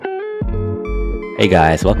Hey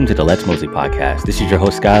guys, welcome to the Let's Mostly podcast. This is your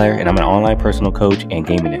host Skylar, and I'm an online personal coach and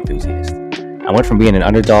gaming enthusiast. I went from being an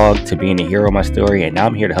underdog to being a hero of my story, and now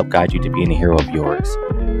I'm here to help guide you to being a hero of yours.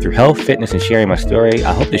 Through health, fitness, and sharing my story,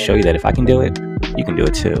 I hope to show you that if I can do it, you can do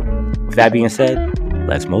it too. With that being said,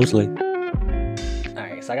 let's Mostly.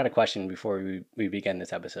 Alright, so I got a question before we begin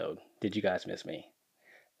this episode. Did you guys miss me?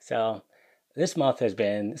 So, this month it's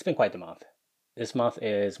been quite the month. This month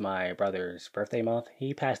is my brother's birthday month.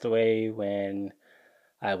 He passed away when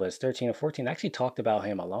I was 13 or 14. I actually talked about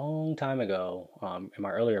him a long time ago in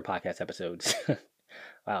my earlier podcast episodes.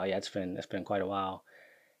 Wow, yeah, it's been quite a while.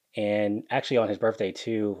 And actually on his birthday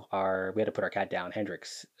too, we had to put our cat down,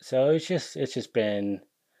 Hendrix. So it's been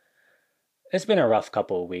a rough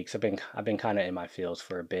couple of weeks. I've been kind of in my feels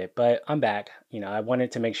for a bit, but I'm back. I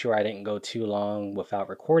wanted to make sure I didn't go too long without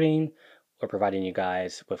recording or providing you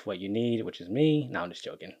guys with what you need, which is me. No, I'm just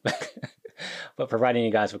joking. But providing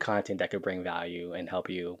you guys with content that could bring value and help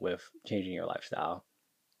you with changing your lifestyle.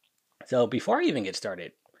 So before I even get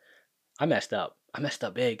started, I messed up. I messed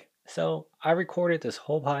up big. So I recorded this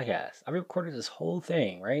whole podcast. I recorded this whole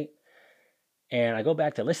thing, right? And I go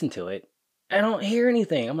back to listen to it. I don't hear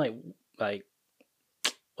anything. I'm like,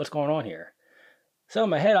 what's going on here? So in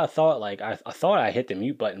my head, I thought I hit the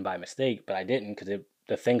mute button by mistake, but I didn't because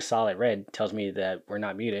the thing solid red tells me that we're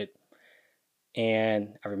not muted.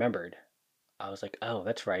 And I remembered. I was like, oh,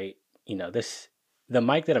 that's right. The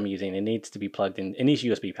mic that I'm using, it needs to be plugged in. It needs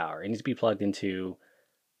USB power. It needs to be plugged into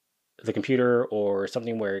the computer or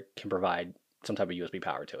something where it can provide some type of USB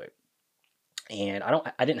power to it. And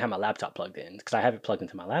I didn't have my laptop plugged in because I have it plugged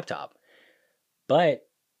into my laptop. But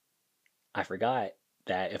I forgot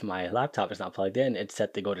that if my laptop is not plugged in, it's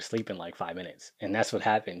set to go to sleep in like 5 minutes. And that's what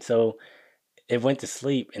happened. So it went to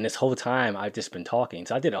sleep. And this whole time I've just been talking.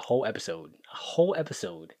 So I did a whole episode.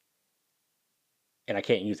 And I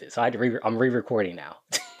can't use it. So I'm re-recording now.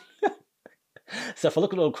 So if I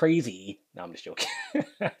look a little crazy, no, I'm just joking.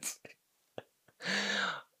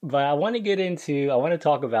 But I want to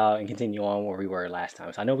talk about and continue on where we were last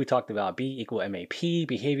time. So I know we talked about B equal MAP,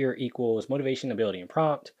 behavior equals motivation, ability, and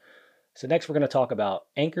prompt. So next we're going to talk about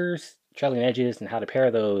anchors, trailing edges, and how to pair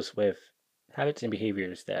those with habits and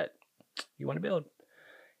behaviors that you want to build.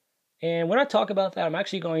 And when I talk about that, I'm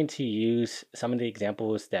actually going to use some of the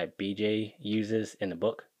examples that BJ uses in the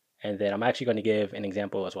book. And then I'm actually going to give an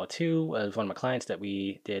example as well too of one of my clients that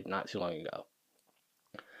we did not too long ago.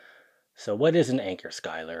 So what is an anchor,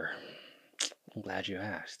 Skylar? I'm glad you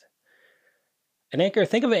asked. An anchor,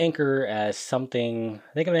 think of an anchor as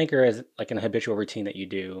like an habitual routine that you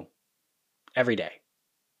do every day.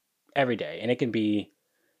 Every day. And it can be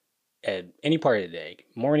at any part of the day.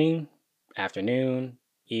 Morning, afternoon,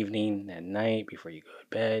 evening, at night, before you go to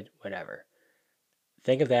bed, whatever.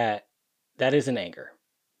 Think of that. That is an anchor.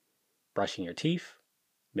 Brushing your teeth,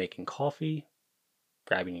 making coffee,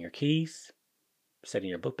 grabbing your keys, setting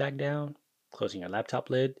your book back down, closing your laptop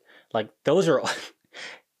lid. Like those are,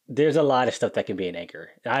 there's a lot of stuff that can be an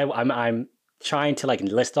anchor. I'm trying to like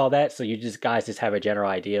list all that so you guys just have a general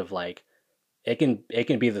idea of like, it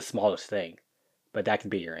can be the smallest thing, but that can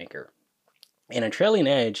be your anchor. And a trailing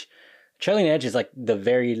edge is like the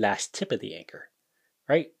very last tip of the anchor,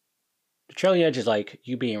 right? The trailing edge is like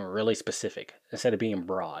you being really specific instead of being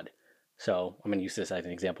broad. So I'm going to use this as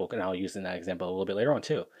an example, and I'll use that example a little bit later on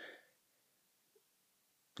too.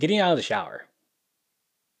 Getting out of the shower.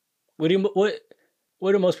 What do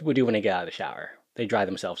most people do when they get out of the shower? They dry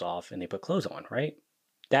themselves off and they put clothes on, right?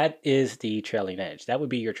 That is the trailing edge. That would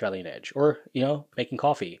be your trailing edge. Or, making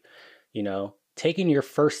coffee, taking your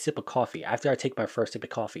first sip of coffee. After I take my first sip of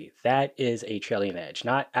coffee, that is a trailing edge.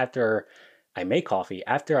 Not after I make coffee.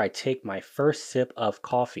 After I take my first sip of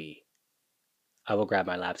coffee, I will grab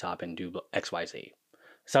my laptop and do XYZ.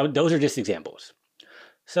 So those are just examples.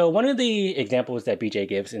 So one of the examples that BJ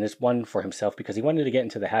gives, and this one for himself because he wanted to get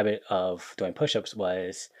into the habit of doing push-ups,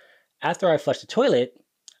 was after I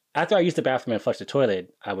use the bathroom and flush the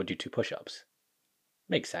toilet, I would do 2 push-ups.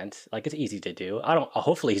 Makes sense. Like it's easy to do.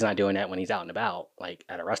 Hopefully he's not doing that when he's out and about, like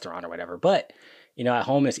at a restaurant or whatever. But, at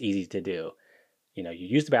home it's easy to do. You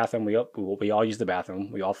use the bathroom. We all use the bathroom.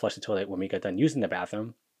 We all flush the toilet when we get done using the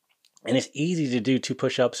bathroom. And it's easy to do 2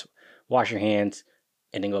 push-ups, wash your hands,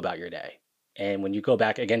 and then go about your day. And when you go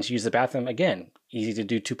back again to use the bathroom, again, easy to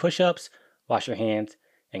do 2 push-ups, wash your hands,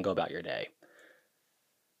 and go about your day.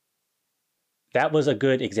 That was a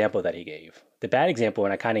good example that he gave. The bad example,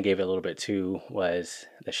 and I kind of gave it a little bit too, was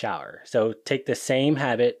the shower. So take the same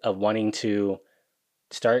habit of wanting to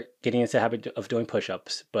start getting into the habit of doing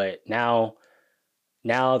push-ups, but now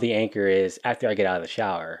the anchor is after I get out of the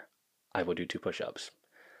shower, I will do 2 push-ups.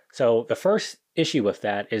 So the first issue with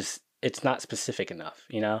that is it's not specific enough.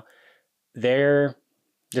 There's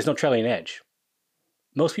no trailing edge.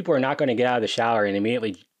 Most people are not going to get out of the shower and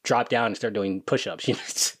immediately drop down and start doing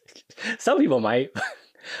push-ups. Some people might,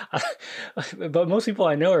 but most people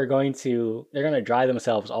I know they're going to dry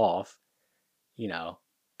themselves off,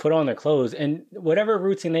 put on their clothes, and whatever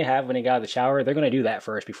routine they have when they get out of the shower, they're going to do that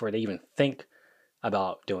first before they even think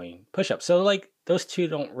about doing push-ups. So like those two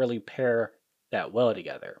don't really pair that well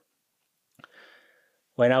together.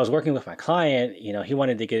 When I was working with my client, he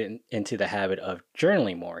wanted to get into the habit of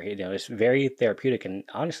journaling more. It's very therapeutic, and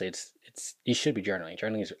honestly, it's you should be journaling.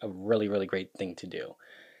 Journaling is a really, really great thing to do.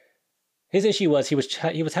 His issue was he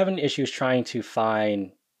was having issues trying to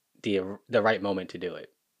find the right moment to do it.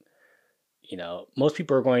 Most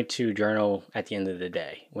people are going to journal at the end of the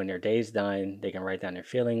day. When their day's done, they can write down their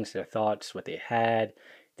feelings, their thoughts, what they had,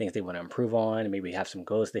 things they want to improve on, and maybe have some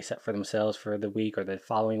goals they set for themselves for the week or the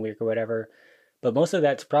following week or whatever. But most of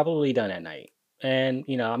that's probably done at night. And,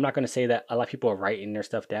 I'm not going to say that a lot of people are writing their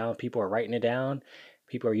stuff down. People are writing it down.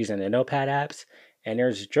 People are using the notepad apps. And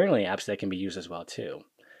there's journaling apps that can be used as well, too.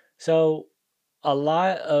 So a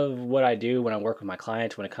lot of what I do when I work with my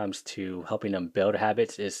clients when it comes to helping them build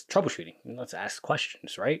habits is troubleshooting. Let's ask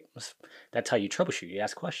questions, right? That's how you troubleshoot. You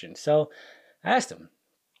ask questions. So I asked him,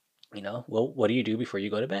 well, what do you do before you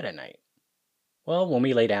go to bed at night? Well, when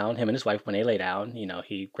we lay down, him and his wife, when they lay down,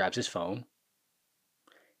 he grabs his phone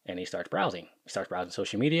and he starts browsing. He starts browsing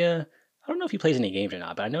social media. I don't know if he plays any games or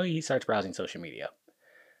not, but I know he starts browsing social media,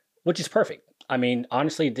 which is perfect. I mean,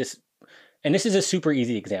 honestly, this is a super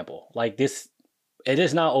easy example. Like this, it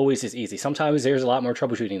is not always as easy. Sometimes there's a lot more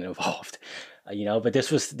troubleshooting involved, but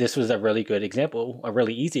this was a really good example, a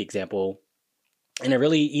really easy example, and a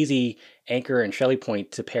really easy anchor and Shelley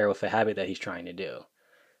point to pair with a habit that he's trying to do.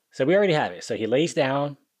 So we already have it. So he lays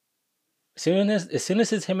down. As soon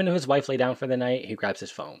as him and his wife lay down for the night, he grabs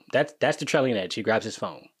his phone. That's the trailing edge. He grabs his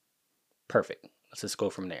phone. Perfect. Let's just go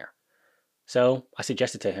from there. So I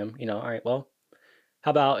suggested to him, all right, well,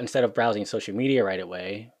 how about instead of browsing social media right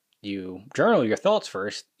away, you journal your thoughts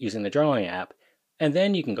first using the journaling app, and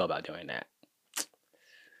then you can go about doing that.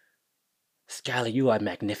 Skylar, you are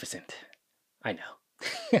magnificent. I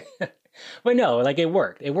know. But no, like it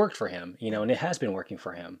worked. It worked for him, and it has been working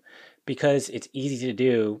for him because it's easy to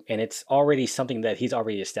do, and it's already something that he's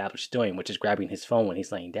already established doing, which is grabbing his phone when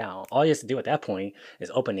he's laying down. All he has to do at that point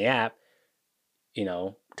is open the app,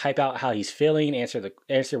 type out how he's feeling,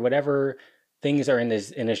 answer whatever things are in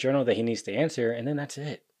his journal that he needs to answer, and then that's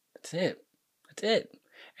it. That's it.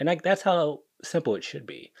 And that's how simple it should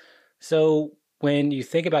be. So when you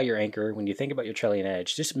think about your anchor, when you think about your trailing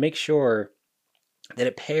edge, just make sure that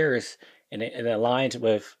it pairs and it aligns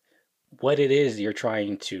with what it is you're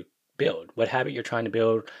trying to build, what habit you're trying to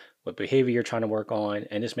build, what behavior you're trying to work on,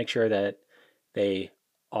 and just make sure that they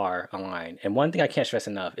are aligned. And one thing I can't stress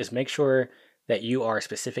enough is make sure that you are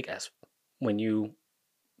specific as when you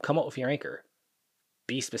come up with your anchor.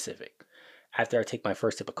 Be specific. After I take my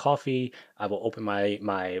first sip of coffee, I will open my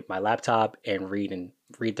laptop and read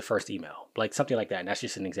the first email, like something like that. And that's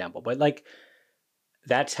just an example, but like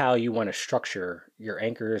that's how you want to structure your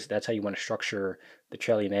anchors. That's how you want to structure the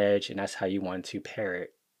trailing edge, and that's how you want to pair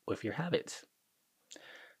it with your habits.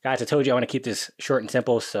 Guys, I told you I want to keep this short and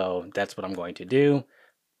simple, so that's what I'm going to do.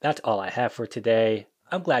 That's all I have for today.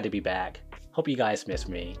 I'm glad to be back. Hope you guys missed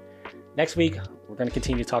me. Next week, we're going to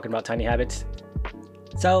continue talking about tiny habits.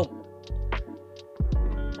 So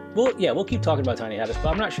we'll keep talking about tiny habits, but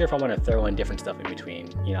I'm not sure if I want to throw in different stuff in between.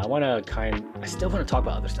 I still want to talk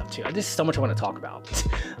about other stuff too. There's so much I want to talk about.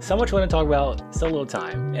 So much I want to talk about, so little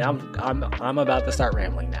time. And I'm about to start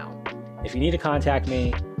rambling now. If you need to contact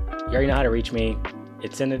me, you already know how to reach me.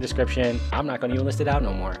 It's in the description. I'm not going to even list it out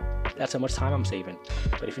no more. That's how much time I'm saving.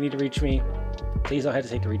 But if you need to reach me, please don't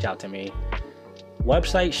hesitate to reach out to me.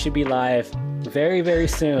 Website should be live very, very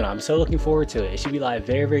soon. I'm so looking forward to it. It should be live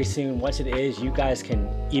very, very soon. Once it is, you guys can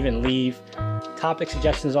even leave topic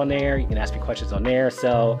suggestions on there. You can ask me questions on there.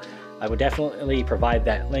 So I would definitely provide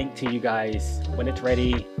that link to you guys when it's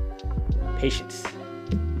ready. Patience.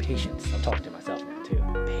 I'm talking to myself now too.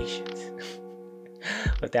 Patience.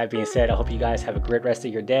 With that being said, I hope you guys have a great rest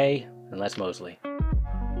of your day, and let's Mosley.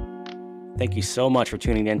 Thank you so much for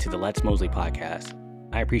tuning in to the Let's Mosley podcast.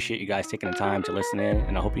 I appreciate you guys taking the time to listen in,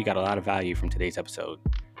 and I hope you got a lot of value from today's episode.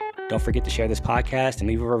 Don't forget to share this podcast and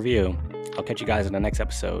leave a review. I'll catch you guys in the next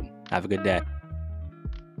episode. Have a good day.